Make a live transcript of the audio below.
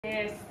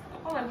Yes.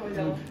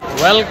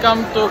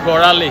 Welcome to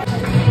Gorali.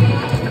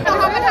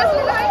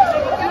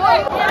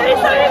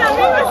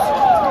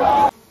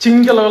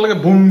 Chinga laga laga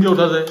boom ke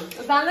utha jaye.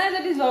 Dana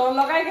jodi jor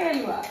lagai ke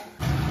helwa.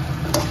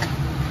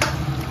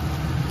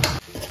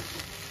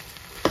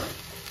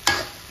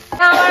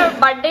 Our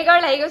birthday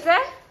girl hai gose.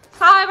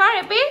 Sao ebar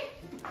happy?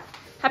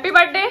 Happy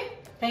birthday.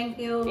 Thank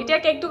you.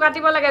 Itia cake tu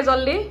katibo lage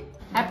jaldi.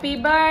 Happy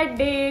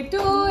birthday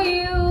to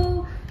you.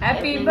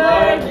 Happy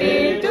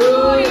birthday to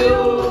you.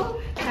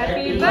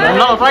 Happy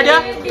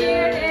birthday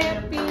dear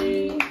Happy.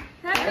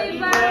 Happy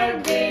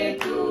birthday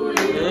to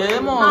you.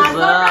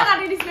 Moza.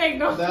 Kati dise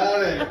ekdom.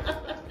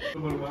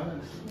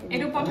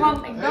 Edu prothom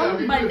ekdom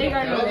birthday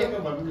girl lole.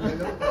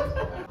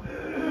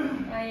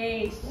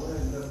 Nice.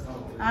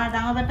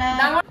 Dangor beta.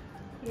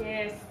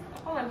 Yes.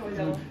 Oman hoi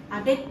jabo.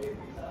 Adit.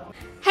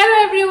 Hello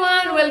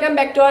everyone, welcome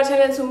back to our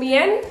channel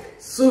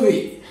Sumi&Suvi.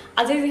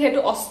 আজি যেহেতু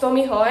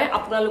অষ্টমী হয়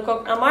আপোনালোকক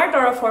আমাৰ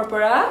তৰফৰ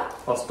পৰা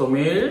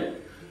অষ্টমীৰ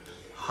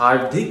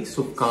হাৰ্দিক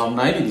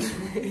শুভকামনাই দিছো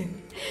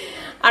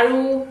আৰু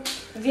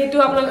যেহেতু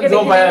আপোনালোকে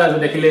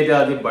দেখিলে এটা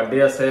আজি বাৰ্থডে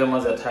আছে আমাৰ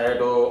জেঠাইৰ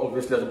তো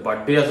অবভিয়াসলি আজি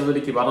বাৰ্থডে আছে যদি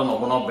কিবা এটা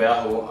নবনাও বেয়া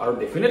হ'ব আৰু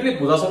ডেফিনেটলি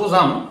পূজা চাব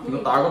যাম কিন্তু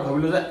তাৰ আগত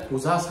ভাবিলো যে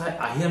পূজা চাই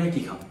আহি আমি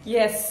কি খাম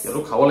ইয়েস এটো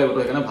খাব লাগিব তো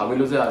সেইকাৰণে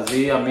ভাবিলো যে আজি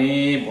আমি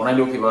বনাই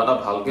দিও কিবা এটা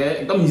ভালকে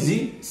একদম ইজি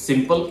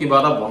সিম্পল কিবা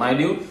এটা বনাই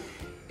দিও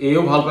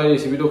এও ভাল পাই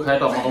ৰেচিপিটো খাই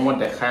তো আপোনাক মই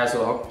দেখাই আছো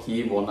হক কি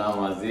বনাম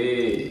আজি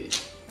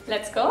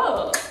লেটস গো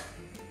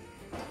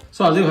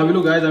সো আজি ভাবিলো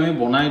গাইজ আমি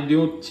বনাই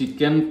দিও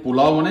চিকেন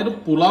পোলাও মানে এটো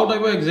পোলাও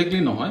টাইপৰ এক্স্যাক্টলি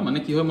নহয় মানে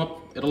কি হয় মই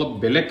এটা অলপ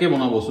বেলেগকে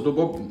বনাব বস্তুটো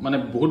মানে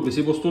বহুত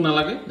বেছি বস্তু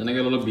নালাগে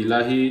যেনেকৈ অলপ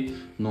বিলাহী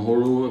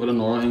নহৰু এফালে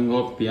নৰসিংহ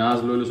পিয়াজ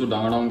লৈ লৈছো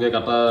ডাঙৰ ডাঙৰকে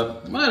কাটা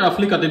মানে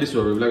ৰাফলি কাটি দিছো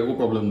আৰু এইবিলাক একো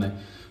প্ৰব্লেম নাই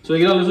সো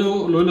এইগিলা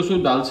লৈ লৈছো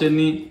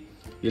দালচেনি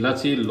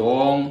ইলাচি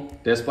লং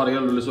তেজপাত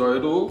এগিলা লৈ লৈছো আৰু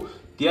এইটো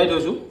তিয়াই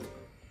থৈছো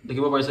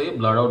দেখিব পাৰিছে কি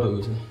ব্লাৰ আউট হৈ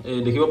গৈছে এই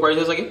দেখিব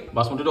পাৰিছে চাগে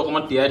বাসমতিটো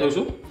অকমান তিয়াই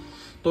থৈছো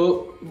তো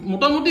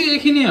মোটামুটি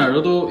এইখিনি আৰু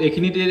তো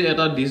এইখিনিতে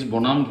এটা ডিশ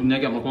বনাম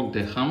ধুনীয়াকৈ আপোনালোকক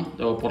দেখাম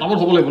তো পটাপট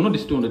হ'ব লাগিব ন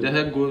ডিশটো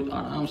তেতিয়াহে গৈ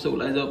আৰামছে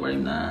ওলাই যাব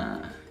পাৰিম না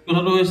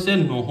কথাটো হৈছে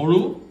নহৰু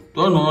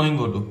আৰু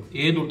নৰসিংহটো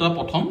এই দুটা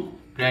প্ৰথম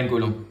গ্ৰাইণ্ড কৰি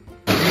ল'ম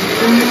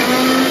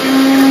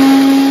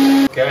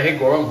কেৰাহী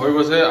গৰম হৈ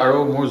গৈছে আৰু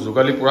মোৰ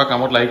যোগালী পুৰা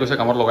কামত লাগি গৈছে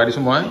কামত লগাই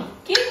দিছো মই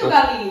কি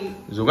যোগালী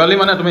যোগালী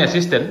মানে তুমি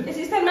এসিস্টেন্ট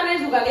মানে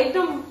যোগালী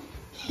একদম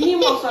কি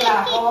মছলা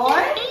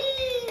হয়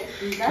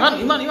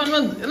ইমান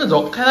এনে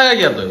জগ খাই থাকে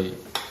কি তই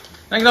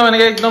একদম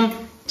এনেকে একদম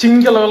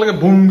চিংকে লগা লাগে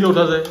বুম কে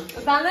উঠা যায়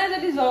দানা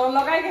যদি জৰ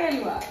লগাই কে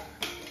হেলুৱা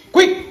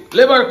কুইক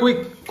লেবাৰ কুইক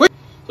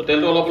তো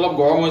তেলটো অলপ অলপ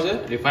গৰম হৈছে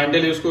ৰিফাইন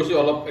তেল ইউজ কৰিছো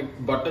অলপ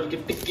বাটাৰ কি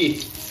টিক্কি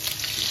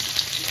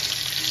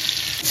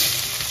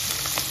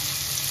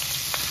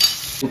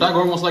গোটা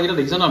গৰম মছলা কিটা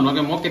দেখিছা না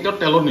আপোনালোকে মই কেতিয়াও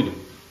তেলত নিদিওঁ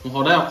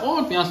সদায়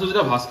অকণ পিঁয়াজটো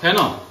যেতিয়া ভাজ খাই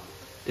ন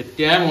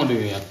তেতিয়াই মই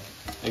দিওঁ ইয়াত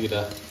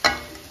এইকেইটা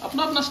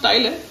আপোনাৰ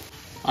ষ্টাইলে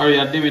আৰু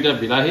ইয়াত দিম এতিয়া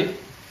বিলাহী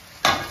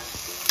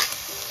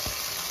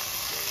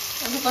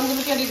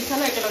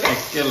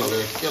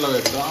একেলগে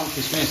একদম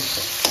খিচমিচ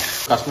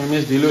কাশ্মীৰ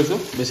মিৰ্চ দি লৈছো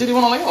বেছি দিব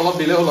নালাগে অলপ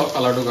দিলে হ'ল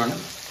কালাৰটোৰ কাৰণে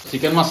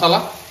চিকেন মছলা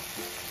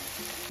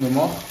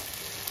নিমখ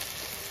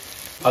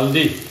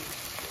হালধি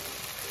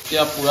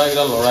এতিয়া পুৰা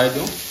এইকেইটা লৰাই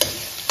দিওঁ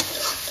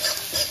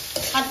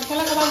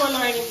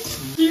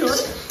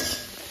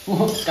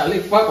কালি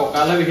খোৱা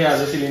কঁকালে বিষে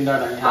আজি চিলিণ্ডাৰ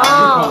দাঙি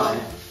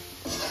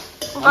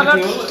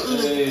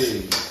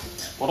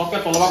পটককে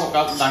তলবা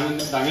কঁকাল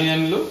দাঙি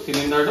আনিলো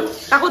চিলিণ্ডাৰটো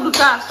তাকো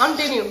দুটা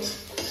কণ্টিনিউ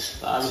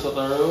তাৰপিছত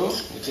আৰু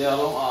এতিয়া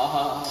অলপ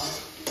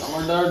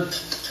আমাৰ দৰ্দ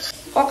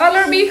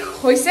কঁকালৰ বিষ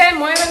হৈছে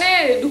মই মানে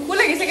দুখো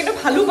লাগিছে কিন্তু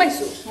ভালো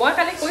পাইছো মই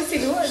কালি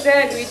কৈছিলো যে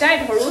দুইটাই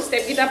ধৰো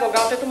ষ্টেপকেইটা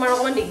বগাওতে তোমাৰ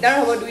অকমান দিগদাৰ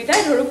হ'ব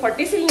দুইটাই ধৰো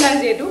 40 চিলিণ্ডাৰ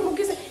যেহেতু মোক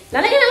কৈছে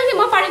নালাগে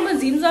মই পাৰিম মই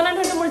জিম জনা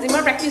ধৰিলে মোৰ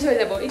জিমৰ প্ৰেক্টিচ হৈ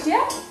যাব এতিয়া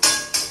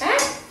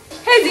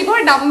সেই জিমৰ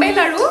ডাম্বেল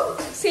আৰু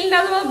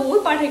চিলিণ্ডাৰৰ বহুত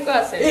পাৰ্থক্য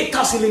আছে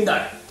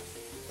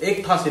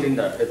একটা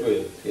চিলিণ্ডাৰ এটোৱে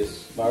ইয়েস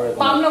বাৰ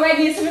পাম লগাই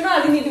দিছিলো ন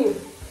আজি নিদু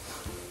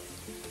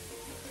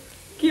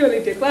কি হল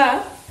এটা কোৱা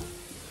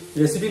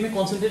ৰেচিপি মে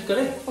কনসেন্ট্ৰেট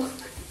কৰে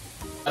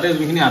আৰে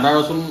যিখিনি আদা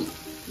ৰসুন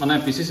মানে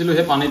পিছিছিলো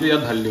হে পানীটো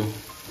ইয়াত ঢালি দিও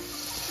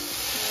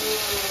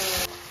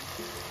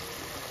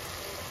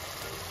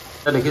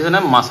এটা দেখিছে না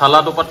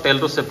মছলাটো পৰ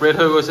তেলটো সেপাৰেট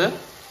হৈ গৈছে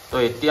তো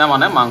এতিয়া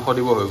মানে মাংস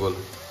দিব হৈ গল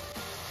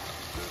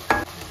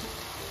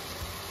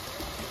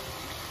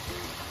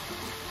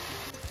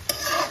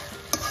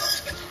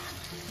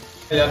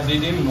ইয়াত দি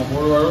দিম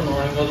নহৰু আৰু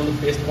নৰসিংহ যোনটো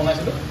পেষ্ট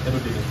বনাইছিলো সেইটো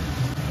দি দিম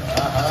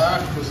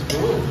খুশবু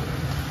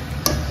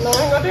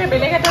নৰসিংহটো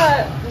বেলেগ এটা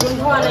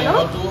গোন্ধ আনে ন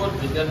তো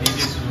যেতিয়া দি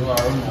দিছো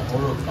আৰু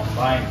নহৰু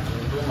কম্বাইন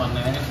যোনটো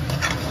মানে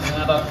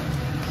এটা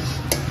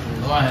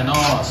গোন্ধ আহে ন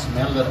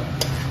স্মেল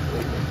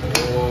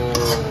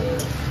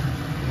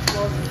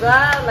মজা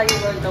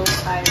লাগিব একদম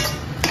খাই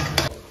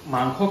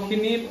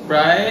মাংসখিনি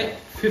প্ৰায়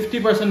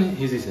 50%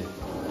 সিজিছে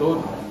তো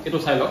এটো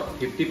চাই লওক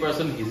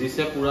 50%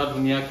 সিজিছে পুৰা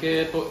ধুনীয়াকে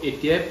তো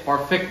এতিয়াই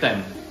পাৰফেক্ট টাইম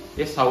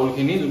এই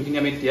চাউলখিনি যোনখিনি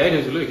আমি তিয়াই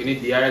থৈছিলো এইখিনি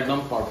দিয়াৰ একদম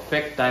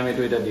পাৰফেক্ট টাইম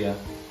এটো এটা দিয়া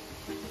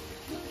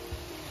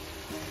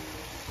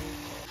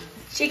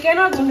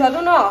চিকেনৰ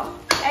গোন্ধটো ন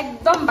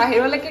একদম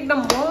বাহিৰলৈকে একদম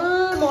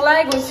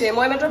মলাই গৈছে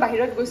মই মাত্ৰ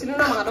বাহিৰত গৈছিলো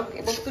না মাহঁতক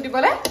বস্তু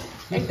দিবলে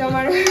একদম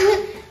আৰু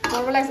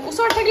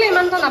ওচৰত থাকিলে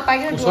ইমানটা নাপায়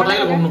কিন্তু ওচৰত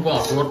থাকিলে গম নাপাওঁ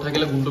ওচৰত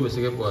থাকিলে গুণটো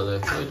বেছিকে পোৱা যায়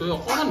এইটো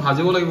অকণমান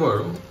ভাজিব লাগিব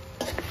আৰু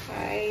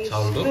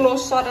চাউলটো ক্লোজ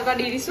শ্বট এটা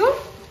দি দিছো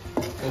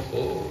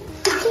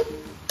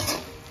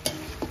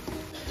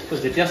তো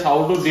যেতিয়া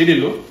চাউলটো দি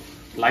দিলো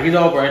লাগি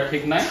যাব পাৰে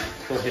ঠিক নাই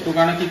তো সেইটো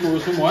কাৰণে কি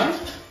কৰিছো মই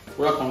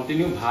পুৰা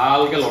কন্টিনিউ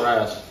ভালকে লৰাই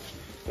আছো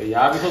তো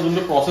ইয়াৰ পিছত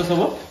যোনটো প্ৰসেছ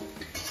হ'ব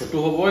সেটো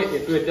হ'ব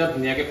এটো এতিয়া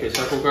ধুনিয়াকে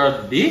প্ৰেছাৰ কুকাৰত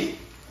দি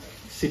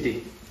সিটি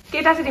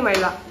কেটা সিটি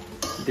মাৰিলা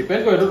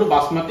ডিপেন্ড কৰে এটো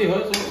বাসমতি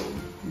হয় তো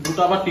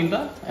দুটা বা তিনটা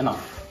এনা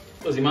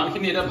তো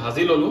যিমানখিনি এটা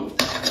ভাজি ললো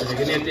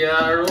সেইখিনি এতিয়া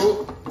আৰু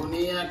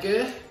ধুনিয়াকে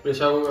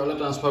প্ৰেছাৰ কুকাৰলৈ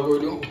ট্ৰান্সফাৰ কৰি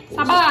দিও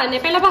সাবা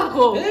নেপেলাবা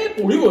হকো এই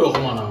পুৰিব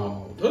অকমান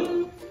ধৰ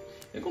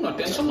একো না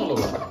টেনশন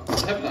নলবা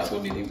হেবলা আকৌ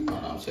দি দিম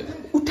আৰামছে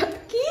উঠা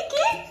কি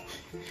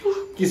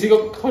किसी को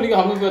थोड़ी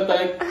हमें पता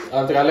है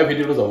आजकल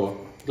वीडियो तो जाओ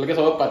लगे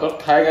सब पातत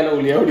खाय गेले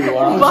उलियाও দিব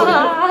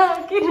আরামছে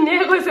কি নে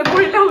কইছে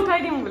পুৰিটা উঠাই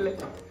দিম বলে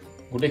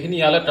গুটেখিনি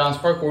ইয়ালে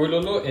ট্ৰান্সফাৰ কৰি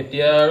ললো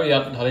এতিয়া আৰু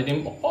ইয়াত ঢালি দিম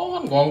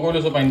অকমান গৰম কৰি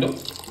লৈছো পানীটো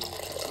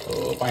তো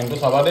পানীটো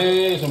চাবা দে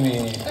তুমি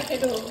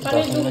সেইটো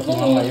পানীটো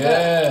কিমান লাগে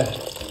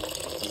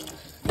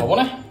হ'ব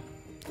না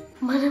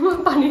মানে মই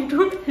পানীটো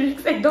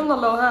ৰিক্স একদম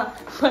নলও হা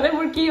মানে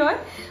মোৰ কি হয়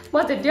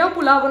মই যেতিয়াও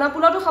পোলাও বনা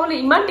পোলাওটো খাবলৈ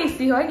ইমান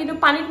টেষ্টি হয় কিন্তু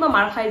পানীত মই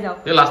মাৰ খাই যাও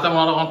এই লাষ্ট টাইম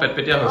মই অকন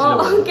পেটপেটিয়া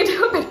হৈছিল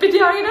কেতিয়াও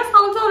পেটপেটিয়া হয় না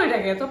চাউল হৈ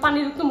থাকে তো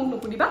পানীটো মোক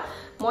নকুদিবা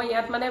মই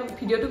ইয়াত মানে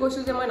ভিডিওটো কৈছো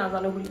যে মই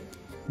নাজানো বুলি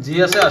জি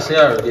আছে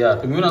আৰু দিয়া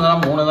তুমিও নাজানা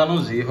মই নাজানো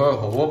জি হয়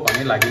হ'ব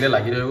পানী লাগিলে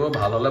লাগি থাকিব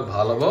ভাল হলে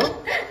ভাল হ'ব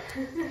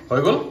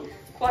হৈ গল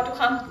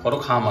কত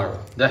খাম আৰু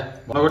দে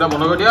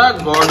বনগড় দিয়া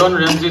গৰ্ডন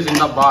ৰেঞ্জি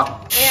জিন্দাবাদ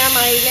এয়া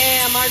মাৰিলে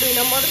আমাৰ 2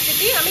 নম্বৰটো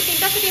সিটি আমি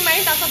তিনটা সিটি মাৰি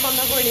তাছত বন্ধ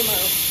কৰি দিম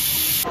আৰু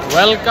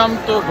ওয়েলকাম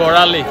টু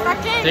গৰালি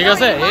ঠিক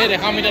আছে এই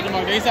দেখাম এটা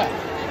তোমাক দেখিছা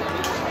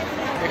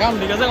দেখাম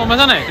ঠিক আছে গম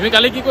পাইছা নাই তুমি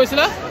কালি কি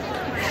কৈছিলা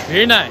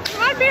ভিৰ নাই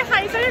তোমাৰ বে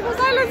হাইছাৰে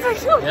গুছাই লৈছো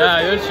yeah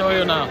I will show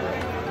U নাও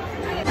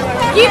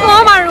কি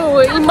কম আৰু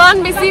ইমান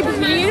বেছি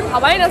ভিৰ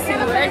ভাবাই নাছিল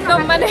একদম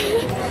মানে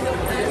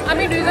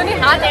আমি দুইজনী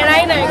হাত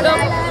এৰাই নাই একদম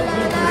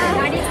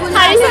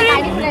হাইছাৰে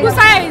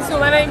গুছাই আহিছো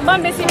মানে ইমান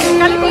বেছি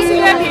কালি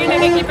কৈছিলে ভিৰ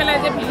নেদেখি পেলাই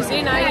যে ভিৰছে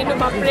নাই কিন্তু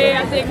বাপৰে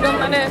আছে একদম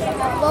মানে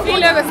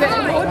ফিল হৈ গৈছে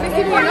বহুত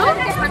বেছি ভিৰ ন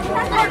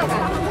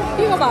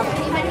কি কবা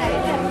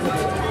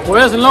কৈ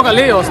আছিল ন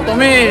কালি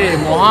অষ্টমী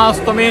মহা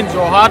অষ্টমী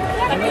জহাত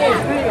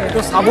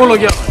এইটো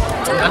চাবলগীয়া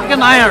ইয়াতকে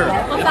নাই আৰু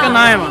ইয়াতকে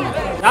নাই মানে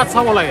ইয়াত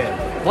চাব লাগে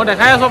মই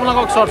দেখাই আছো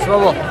আপোনালোকক শ্বৰ্টছ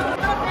ৰ'ব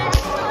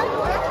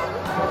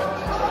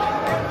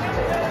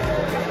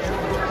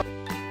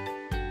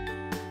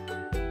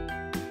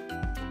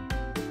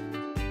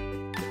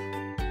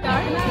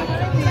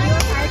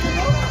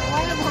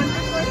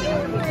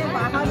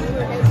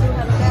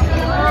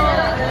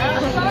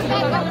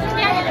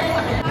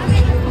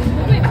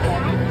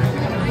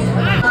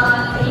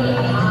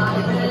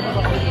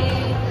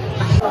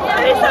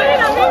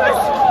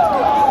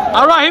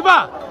আৰু আহিবা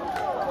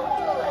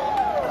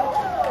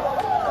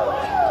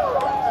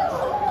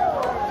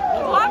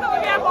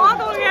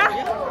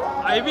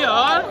আহিবি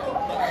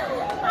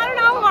আৰু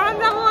নাও গৰম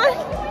যাব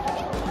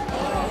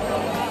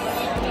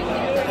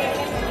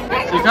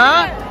শিখা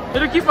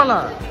এইটো কি পালা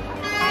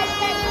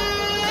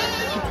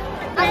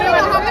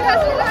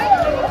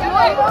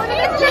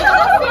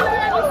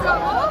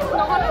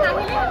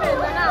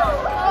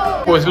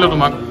কৈছিলো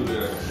তোমাক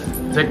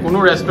যে কোনো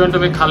ৰেষ্টুৰেণ্ট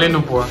তুমি খালি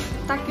নোপোৱা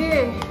তাকে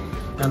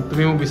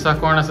তুমি মোক বিশ্বাস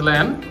কৰা নাছিলা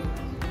N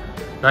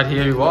right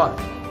hear you R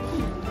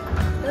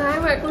নাই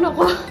মই একো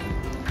নকওঁ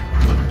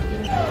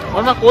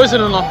মই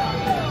কৈছিলো ন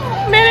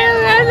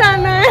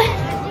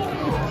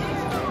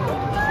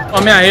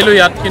আমি আহিলো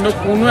ইয়াত কিন্তু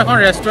কোনো এখন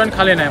ৰেষ্টুৰেণ্ট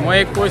খালি নাই মই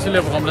কৈছিলো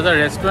প্ৰথমতে যে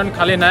ৰেষ্টুৰেণ্ট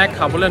খালি নাই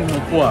খাবলৈ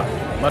নোপোৱা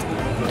বাট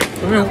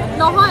তুমি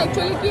নহয়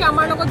একচুৱেলি কি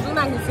আমাৰ লগত যোন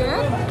আহিছে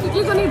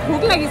কিজনী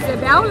ভোক লাগিছে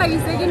বেয়াও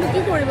লাগিছে কিন্তু কি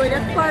কৰিব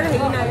এতিয়া খোৱাৰ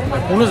হেৰি নাই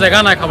কোনো জেগা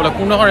নাই খাবলৈ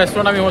কোনো এখন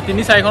ৰেষ্টুৰেণ্ট আমি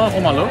 3-4খনত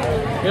সোমালো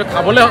কিন্তু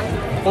খাবলৈ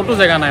ক'তো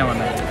জেগা নাই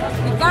মানে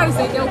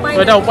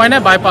এতিয়া উপায়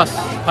নাই বাইপাছ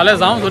ফালে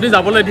যাওঁ যদি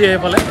যাবলৈ দিয়ে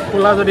এইফালে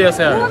খোলা যদি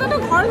আছে আৰু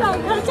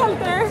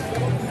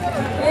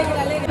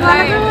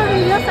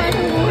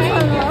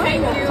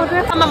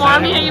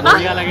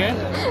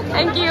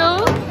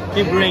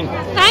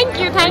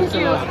Thank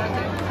you.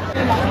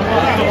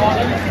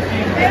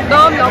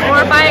 একদম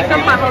লগৰ পাই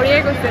একদম পাহৰিয়ে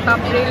গৈছে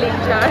বাপৰে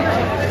লেকচাৰ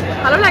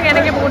ভালো লাগে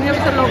এনেকৈ বহুত দিনৰ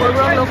পিছত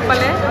লগৰবোৰক লগ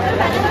পালে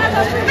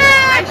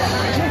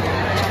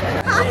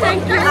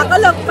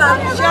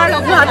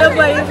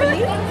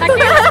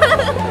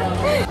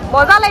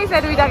মজা লাগিছে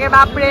দুইটাকে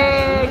বাপৰে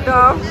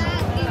একদম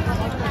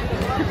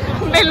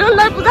বেলুন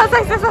লৈ পূজা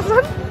চাইছে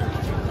চাচোন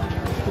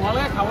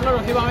তোমালোকে খাবলৈ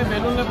ৰখিবা আমি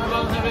বেলুন লৈ পূজা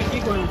চাই কি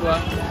কৰিম কোৱা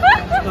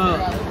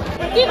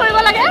কি কৰিব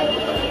লাগে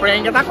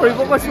প্ৰেংক এটা কৰিব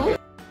কৈছো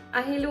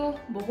আহিলো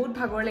বহুত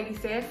ভাগৰ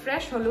লাগিছে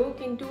ফ্ৰেছ হলো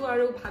কিন্তু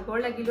আৰু ভাগৰ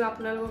লাগিলো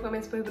আপোনালোকৰ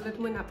কমেন্টছ পঢ়িবলৈ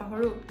মই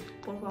নাপাহৰো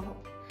পঢ়ুৱা হওক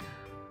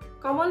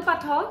কমল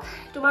পাঠক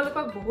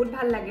তোমালোকক বহুত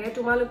ভাল লাগে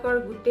তোমালোকৰ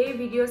গোটেই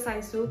ভিডিঅ'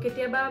 চাইছো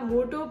কেতিয়াবা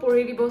মোৰটো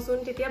পঢ়ি দিবচোন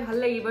তেতিয়া ভাল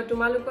লাগিব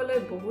তোমালোকলৈ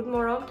বহুত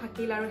মৰম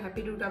থাকিল আৰু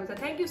happy Durga Puja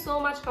thank U so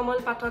মাচ কমল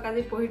পাঠক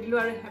আজি পঢ়ি দিলো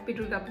আৰু হেপী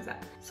দুৰ্গা পূজা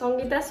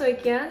সংগীতা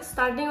শইকীয়া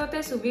ষ্টাৰ্টিংতে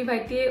সুবি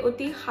ভাইটিয়ে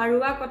অতি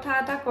হাৰুৱা কথা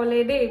এটা ক'লে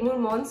দেই মোৰ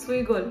মন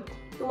চুই গ'ল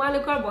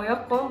তোমালোকৰ বয়স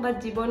কম বাট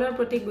জীৱনৰ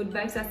প্ৰতি গুড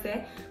ভাইবছ আছে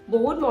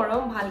বহুত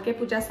মৰম ভালকে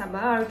পূজা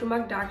চাবা আৰু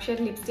তোমাক ডাৰ্ক শেড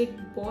লিপষ্টিক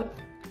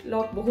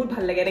বহুত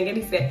ভাল লাগে এনেকে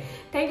দিছে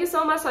থ্যাংক ইউ সো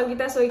মাচ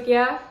সংগীতা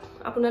শইকীয়া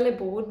আপোনালে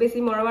বহুত বেছি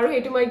মৰম আৰু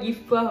এইটো মই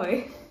গিফট পোৱা হয়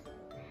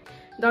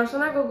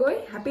দৰ্শনা গগৈ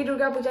হ্যাপি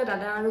দুৰ্গা পূজা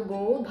দাদা আৰু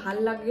বৌ ভাল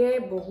লাগে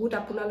বহুত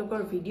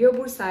আপোনালোকৰ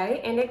ভিডিঅ'বোৰ চাই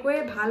এনেকৈ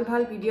ভাল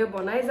ভাল ভিডিঅ'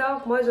 বনাই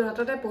যাওক মই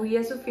যোৰহাটতে পঢ়ি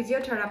আছো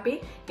ফিজিঅথেৰাপি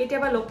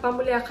কেতিয়াবা লগ পাম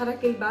বুলি আশা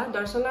ৰাখিল বা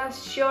দৰ্শনা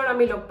শিওৰ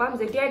আমি লগ পাম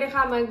যেতিয়াই দেখা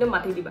আমাক একদম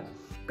মাতি দিবা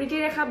প্ৰীতি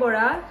ৰেখা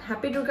বৰা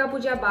হ্যাপি দুৰ্গা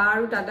পূজা বা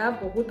আৰু দাদা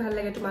বহুত ভাল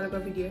লাগে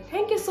তোমালোকৰ video'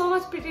 thank U so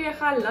mass Priti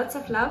Rekha lots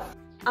of love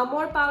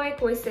আমৰ পাৱে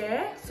কৈছে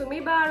সুমি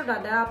বা আৰু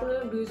দাদা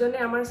আপোনালোক দুইজনে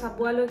আমাৰ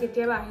চাবুৱালৈ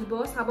কেতিয়াবা আহিব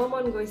চাব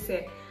মন গৈছে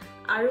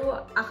আৰু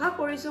আশা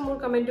কৰিছো মোৰ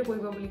কমেন্টটো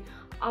পঢ়িব বুলি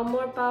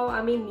আমৰ পাও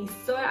আমি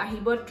নিশ্চয়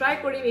আহিব ট্ৰাই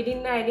কৰিম এদিন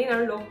না এদিন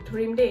আৰু লগ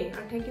ধৰিম দেই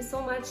আৰু থ্যাংক ইউ সো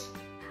মাচ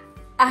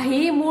আহি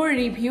মোৰ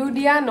ৰিভিউ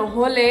দিয়া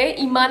নহলে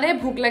ইমানে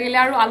ভুক লাগিলে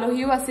আৰু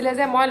আলহীও আছিলে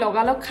যে মই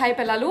লগালগ খাই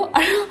পেলালো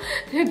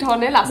আৰু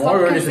ধনে লাষ্টত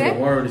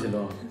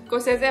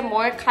কৈছে যে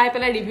মই খাই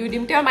পেলাই ৰিভিউ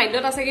দিম তেওঁৰ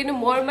মাইণ্ডত আছে কিন্তু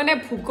মই মানে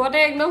ভুকতে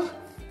একদম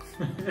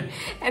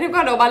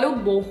এনেকুৱা দবালো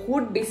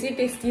বহুত বেছি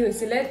টেষ্টি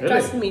হৈছিলে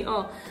ট্ৰাষ্ট মি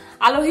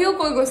আলহীও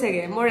কৈ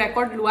গৈছেগে মোৰ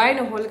ৰেকৰ্ড লোৱাই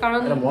নহল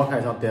কাৰণ মই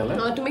খাই চাওঁ তেলে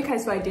তুমি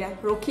খাইছো এতিয়া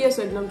ৰখি আছো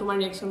একদম তোমাৰ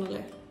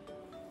ৰিয়েকচনলে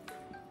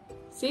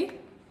সি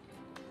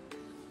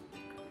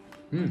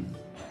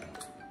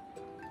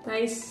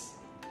নাইস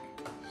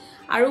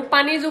আৰু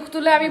পানী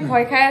জুখটোলে আমি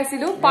ভয় খাই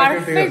আছিলো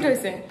পাৰফেক্ট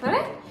হৈছে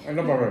হয়নে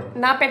একদম পাৰফেক্ট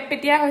না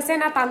পেটপেটিয়া হৈছে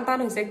না টান টান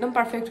হৈছে একদম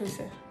পাৰফেক্ট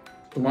হৈছে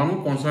তোমাৰ মোক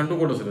কনসাৰ্নটো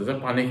ক'ত আছিল যে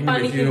পানীখিনি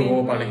বেছি হ'ব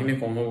পানীখিনি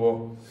কম হ'ব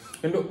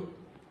কিন্তু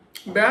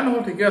বেয়া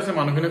নহয় ঠিকে আছে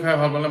মানুহখিনি খাই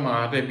ভাল পালে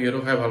মাহাতে বিয়েটো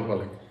খাই ভাল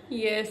পালে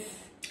ইয়েস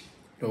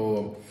তো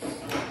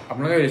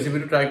আপোনালোকে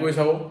ৰেচিপিটো ট্ৰাই কৰি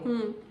চাব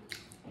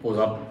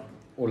পূজাত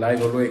ওলাই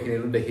গ'লো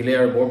এইখিনিটো দেখিলে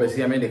আৰু বৰ বেছি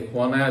আমি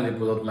দেখুওৱা নাই আজি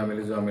পূজাত ওলাই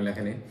মেলি যোৱা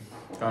মেলাখিনি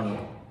কাৰণ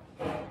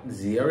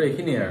যি আৰু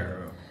এইখিনিয়ে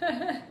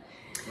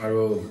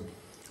আৰু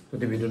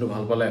যদি ভিডিঅ'টো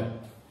ভাল পালে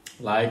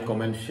লাইক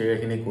কমেণ্ট শ্বেয়াৰ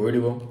এইখিনি কৰি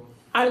দিব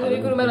আৰু যদি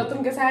কোনোবা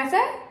নতুনকৈ চাই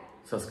আছে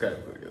সাবস্ক্ৰাইব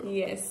কৰি দিব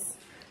yes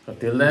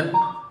till then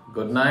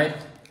good night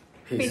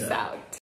peace out